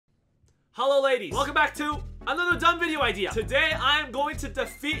Hello ladies, welcome back to another dumb video idea. Today I am going to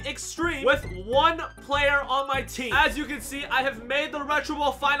defeat Extreme with one player on my team. As you can see, I have made the Retro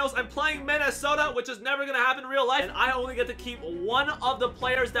Bowl finals. I'm playing Minnesota, which is never gonna happen in real life, and I only get to keep one of the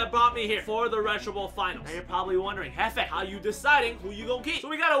players that brought me here for the Retro Bowl finals. Now you're probably wondering, Jefe, how you deciding who you gonna keep? So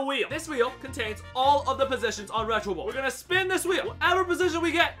we got a wheel. This wheel contains all of the positions on Retro Bowl. We're gonna spin this wheel. Whatever position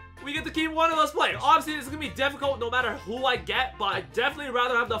we get to keep one of those players. Obviously, this is gonna be difficult no matter who I get, but I'd definitely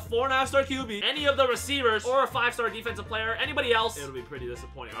rather have the 4.5-star QB, any of the receivers, or a 5-star defensive player, anybody else. It'll be pretty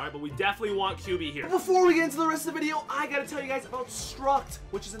disappointing, all right? But we definitely want QB here. Before we get into the rest of the video, I gotta tell you guys about Struct,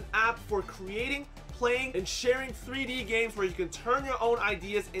 which is an app for creating, playing, and sharing 3D games where you can turn your own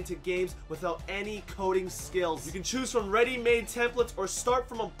ideas into games without any coding skills. You can choose from ready-made templates or start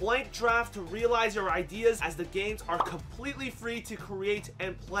from a blank draft to realize your ideas, as the games are completely free to create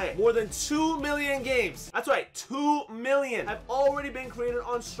and play. More than 2 million games, that's right, 2 million, have already been created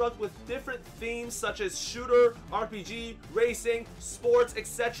on Struct with different themes such as shooter, RPG, racing, sports,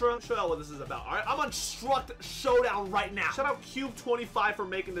 etc. I'll show you what this is about, alright? I'm on Struct Showdown right now. Shout out Cube25 for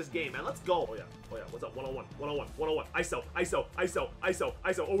making this game, man. Let's go. Oh yeah. What's up? 101, 101, 101. ISO.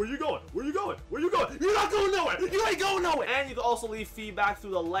 Oh, where you going? Where you going? Where you going? You're not going nowhere. You ain't going nowhere. And you can also leave feedback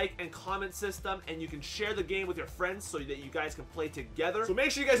through the like and comment system, and you can share the game with your friends so that you guys can play together. So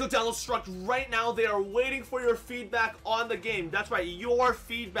make sure you guys go download Struct right now. They are waiting for your feedback on the game. That's right, your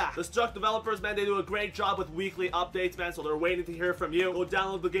feedback. The Struct developers, man, they do a great job with weekly updates, man, so they're waiting to hear from you. Go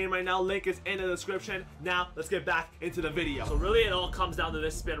download the game right now. Link is in the description. Now, let's get back into the video. So really, it all comes down to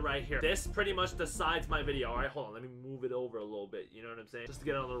this spin right here. This pretty much decides my video. All right, hold on, let me move it over a little bit, you know what I'm saying, just to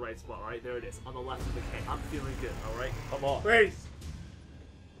get it on the right spot. All right, there it is, on the left of the K. I'm feeling good. All right, come on, please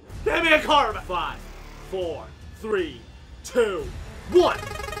give me a card. 5 4 3 2 1.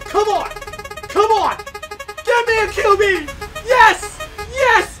 Come on, give me a QB. Yes,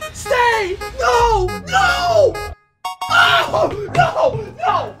 stay. No. Oh,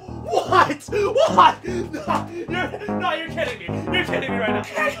 no. What? No, you're kidding me. You're kidding me right now.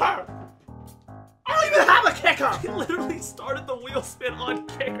 Kicker! I don't even have a kicker! He literally started the wheel spin on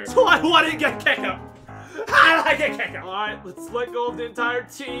kicker. So I want to get kicker. How did I get kicker? Alright, let's let go of the entire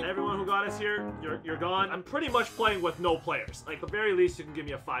team. Everyone who got us here, you're gone. I'm pretty much playing with no players. Like, at the very least, you can give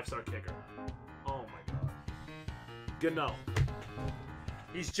me a 5-star kicker. Oh my god. Good no.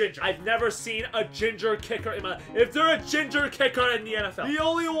 He's ginger. I've never seen a ginger kicker in my... If they're a ginger kicker in the NFL, the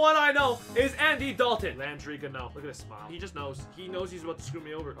only one I know is Andy Dalton. Landry Gano. Look at his smile. He just knows. He knows he's about to screw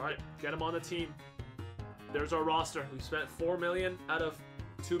me over. All right, get him on the team. There's our roster. We spent $4 million out of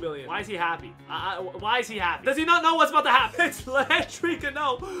 $2 billion. Why is he happy? Why is he happy? Does he not know what's about to happen? It's Landry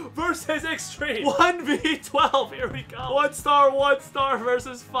Gano versus Extreme. 1v12. Here we go. 1-star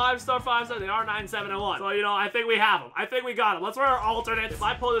versus 5-star. They are 9-7-1. So, you know, I think we have him. I think we got him. Let's wear our alternates. If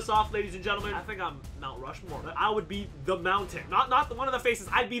I pull this off, ladies and gentlemen, I think I'm Mount Rushmore. I would be the mountain. Not one of the faces.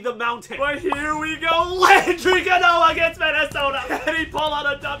 I'd be the mountain. But here we go. Landry Gano against Minnesota. Can he pull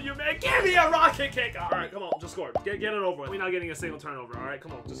out a W, man? Give me a rocket kick. All right, come on. Just score. Get it over with. We're not getting a single turnover. All right,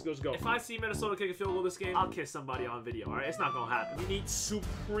 come on. Just go. If I see Minnesota kick a field goal this game, I'll kiss somebody on video, all right? It's not gonna happen. We need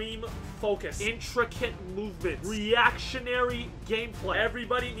supreme focus, intricate movements, reactionary gameplay.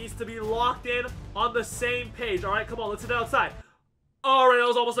 Everybody needs to be locked in on the same page, all right? Come on, let's hit it outside. All right, that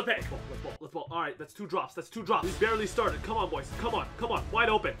was almost a pick. Let's ball. All right, that's 2 drops. We barely started. Come on, boys. Come on. Wide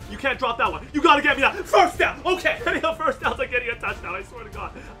open. You can't drop that one. You gotta get me that. First down. Okay. Getting a first down is like getting a touchdown. I swear to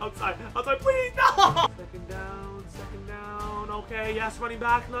God. Outside, please. No. Second down. Okay, yes, running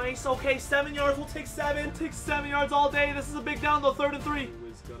back. Nice. Okay, 7 yards. We'll take 7. Take 7 yards all day. This is a big down, though. 3rd and 3. Who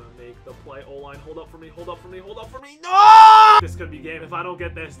is gonna make the play? O-line, hold up for me. No! This could be game. If I don't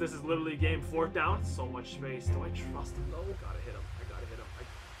get this, this is literally game. 4th down. So much space. Do I trust him, though? Gotta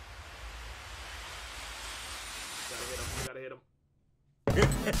hit him. You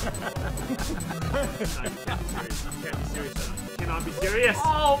can't be serious. You cannot be serious.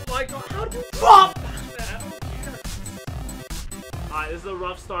 Oh my god, how did you drop that? Alright, this is a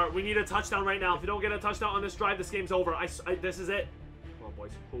rough start. We need a touchdown right now. If you don't get a touchdown on this drive, this game's over. This is it. Come on,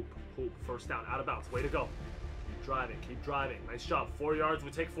 boys. Hoop. First down, out of bounds. Way to go. Keep driving. Nice job. 4 yards.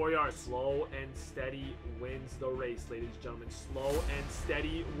 We take 4 yards. Slow and steady wins the race, ladies and gentlemen. Slow and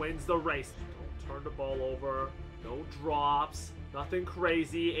steady wins the race. Don't turn the ball over. No drops. Nothing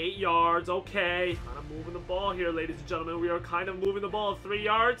crazy. 8 yards. Okay. Kind of moving the ball here, ladies and gentlemen. We are kind of moving the ball. 3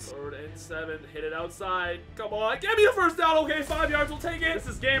 yards. 3rd and 7. Hit it outside. Come on. Give me the first down. Okay, 5 yards. We'll take it. This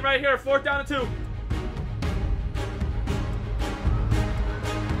is game right here. 4th down and 2.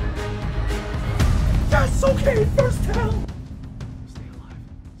 Yes. Okay. First down. Stay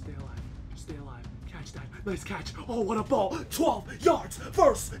alive. Catch that. Nice catch. Oh, what a ball. 12 yards.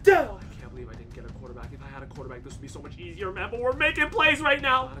 First down. quarterback. This would be so much easier, man. But we're making plays right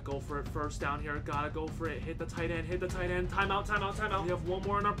now. Gotta go for it first down here. Gotta go for it. Hit the tight end. Hit the tight end. Timeout, timeout, timeout. We have one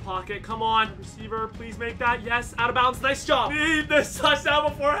more in our pocket. Come on. Receiver, please make that. Yes, out of bounds. Nice job. Need this touchdown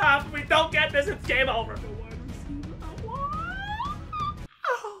before half. If we don't get this, it's game over.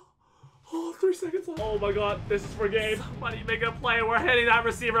 Oh, 3 seconds left. Oh my god, this is for game. Somebody make a play. We're hitting that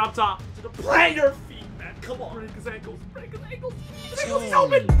receiver up top. To the plant your feet, man. Come on. Break his ankles. Break his ankles. His ankles, he's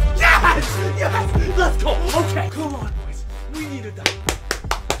open. Yes! Yes! Let's go. Okay. Come on, boys. We needed that.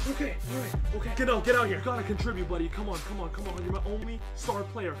 Okay, alright, okay. Get out here. Gotta contribute, buddy. Come on, come on, come on. You're my only star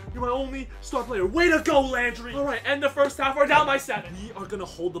player. You're my only star player. Way to go, Landry. Alright, end the first half. We're down by 7. We are gonna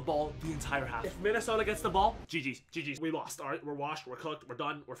hold the ball the entire half. If Minnesota gets the ball, GG's. GG's. We lost. Alright, we're washed. We're cooked. We're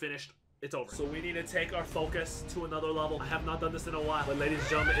done. We're finished. It's over. So we need to take our focus to another level. I have not done this in a while. But ladies and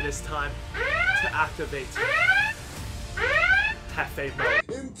gentlemen, it is time to activate Cafe mode.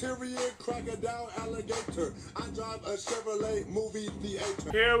 Interior crocodile alligator. I drive a Chevrolet movie theater.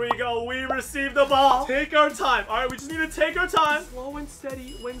 Here we go. We receive the ball. Take our time. All right, we just need to take our time. Slow and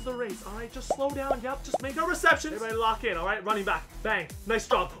steady wins the race. All right, just slow down. Yep, just make our receptions. Everybody lock in. All right, running back. Bang. Nice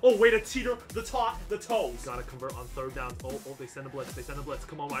job. Oh, way to teeter the toes. Gotta convert on third down. Oh, they send a blitz. They send a blitz.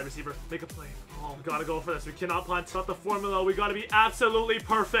 Come on, wide receiver. Make a play. Oh, we gotta go for this. We cannot punt. It's not the formula. We gotta be absolutely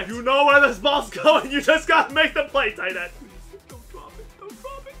perfect. You know where this ball's going. You just gotta make the play, tight end.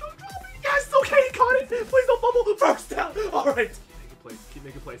 Yes, okay, he caught it. Please don't fumble. First down. All right. Keep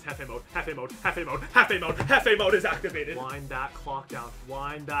making plays. Half A mode. Half A mode. Half A mode. Half A mode. Half A mode is activated. Wind that clock down.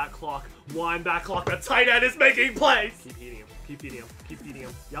 Wind that clock. Wind that clock. The tight end is making plays. Keep feeding him. Keep feeding him. Keep feeding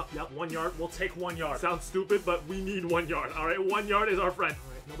him. Yep. 1 yard. We'll take 1 yard. Sounds stupid, but we need 1 yard. All right. 1 yard is our friend.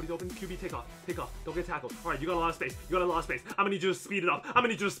 All right. Nobody's open. QB, take off. Take off. Don't get tackled. All right. You got a lot of space. You got a lot of space. I'm gonna need you to speed it up. I'm gonna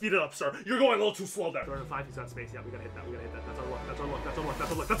need you to speed it up, sir. You're going a little too slow there. 5. He's got space. Yeah, we gotta hit that. We gotta hit that. That's our look. That's our look. That's our look.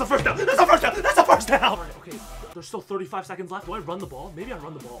 That's our look. That's a first down. That's a first down. That's a first down. All right. Okay. There's still 35 seconds left. Do I run the ball? Maybe I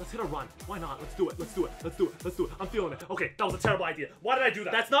run the ball. Let's hit a run. Why not? Let's do it. Let's do it. Let's do it. Let's do it. I'm feeling it. Okay. That was a terrible idea. Why did I do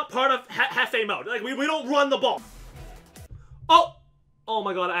that? That's not part of half A mode. Like we don't run the ball. Oh. Oh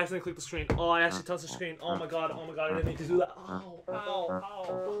my god, I accidentally clicked the screen. Oh, I actually touched the screen. Oh my god, I didn't need to do that. Ow,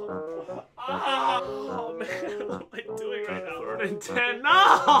 man, what am I doing right now? 3rd and 10,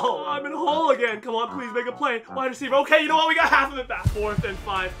 no! I'm in a hole again. Come on, please make a play. Wide receiver, okay, you know what, we got half of it back. 4th and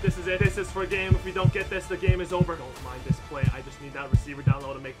 5, this is it. This is for a game. If we don't get this, the game is over. Don't mind this play, I just need that receiver down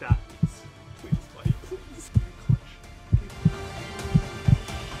low to make that. Please, buddy, please.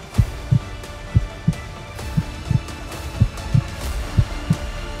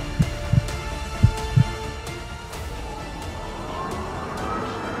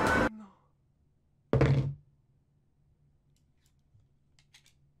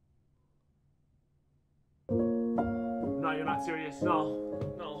 No, you're not serious. No.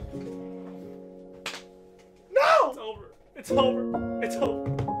 It's over. It's over. It's over.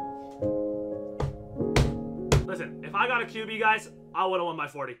 Listen, if I got a QB, guys, I would have won by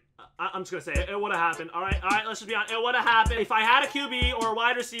 40. I'm just gonna say it. It would have happened. All right, let's just be honest. It would have happened. If I had a QB or a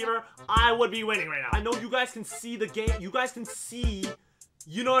wide receiver, I would be winning right now. I know you guys can see the game. You guys can see.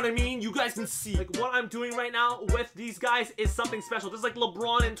 You know what I mean? You guys can see. Like, what I'm doing right now with these guys is something special. This is like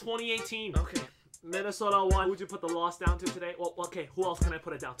LeBron in 2018. Okay. Minnesota won. Who'd you put the loss down to today? Well, okay, who else can I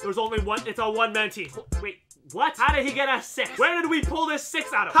put it down to? There's only one. It's a one-man team. Wait, what? How did he get a 6? Where did we pull this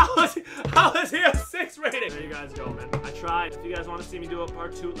 6 out of? How is he a 6 rating? There you guys go, man. I tried. If you guys want to see me do a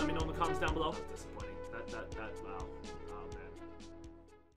part 2, let me know in the comments down below. Disappointing.